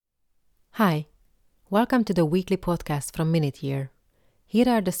Hi, welcome to the weekly podcast from Minute Year. Here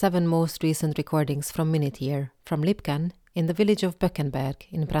are the 7 most recent recordings from Minute Year from Lipkan in the village of Böckenberg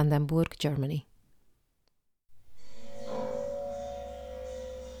in Brandenburg, Germany.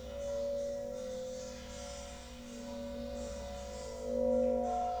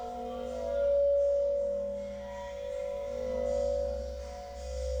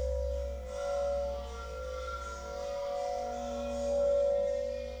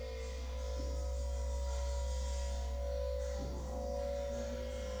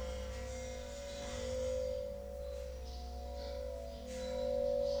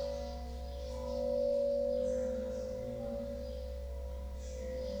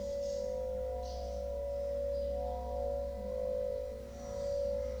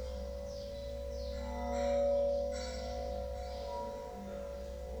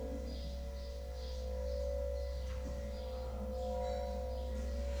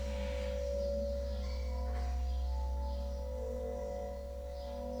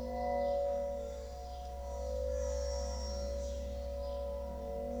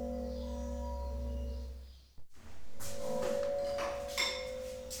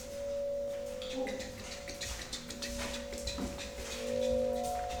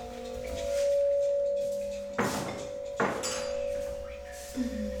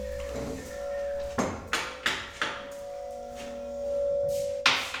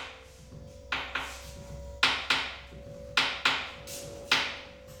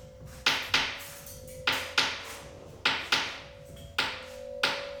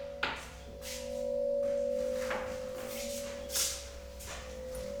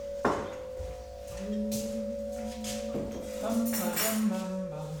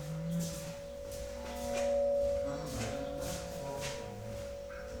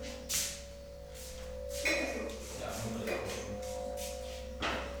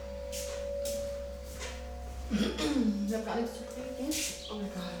 Ich habe gar nichts zu trinken. Oh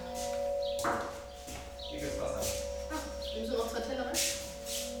mein Gott. Hier gibt's Wasser. Nimmst du noch 2 Teller rein?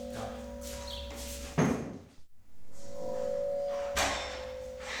 Ja.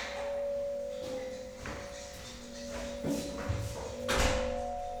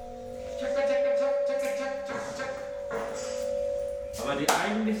 Aber die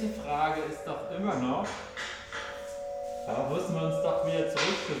eigentliche Frage ist doch immer noch, da müssen wir uns doch wieder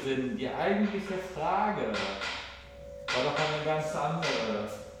zurückbesinnen. Die eigentliche Frage war doch eine ganz andere.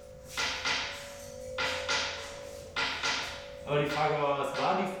 Aber die Frage war, was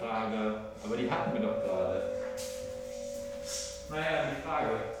war die Frage? Aber die hatten wir doch gerade. Naja, die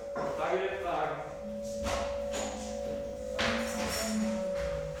Frage. Frage der Fragen.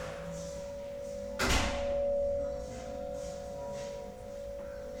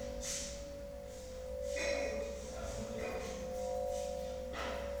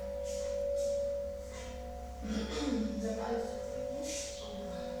 Ich habe alles zu trinken.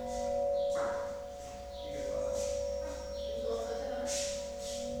 Hier gibt's Wasser. Nimmst du noch 2 Teller rein?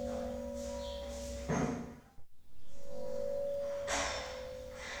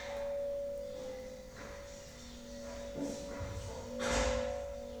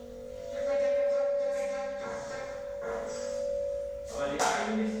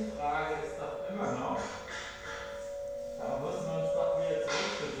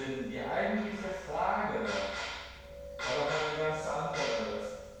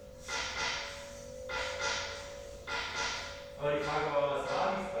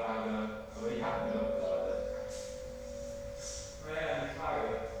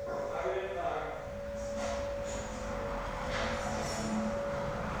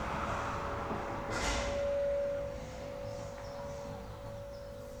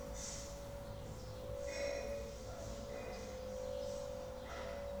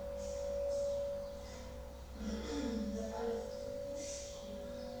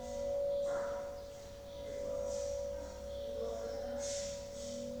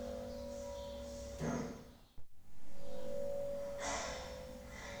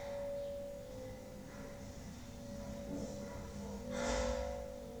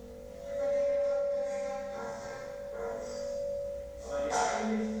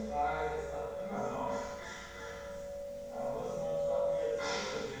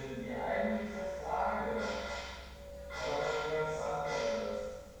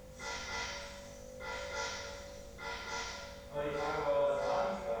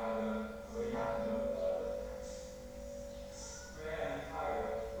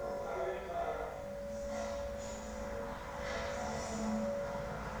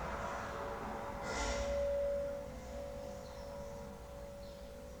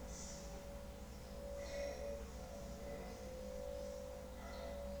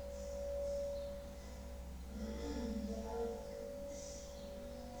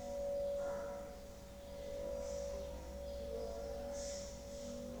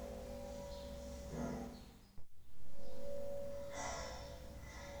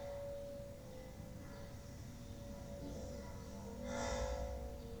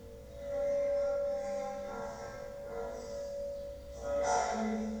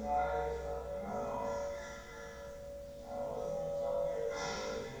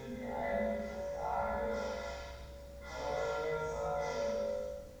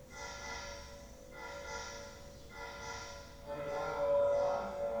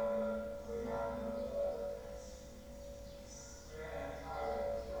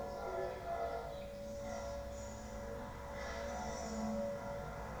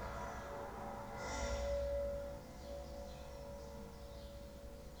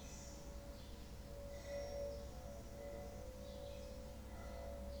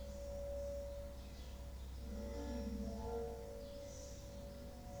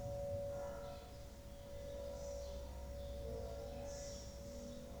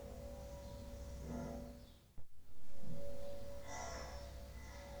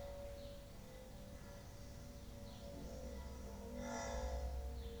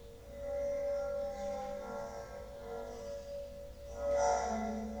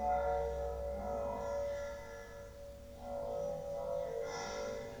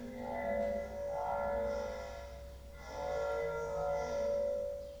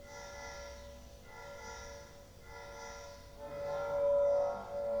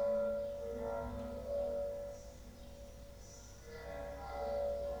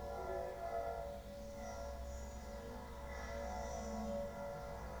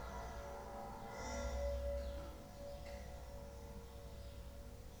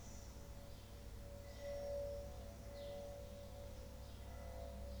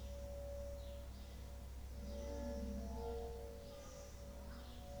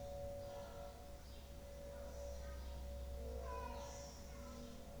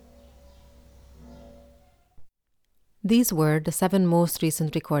 These were the 7 most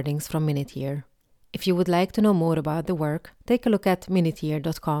recent recordings from Minute Year. If you would like to know more about the work, take a look at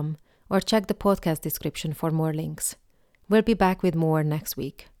minuteyear.com or check the podcast description for more links. We'll be back with more next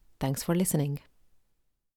week. Thanks for listening.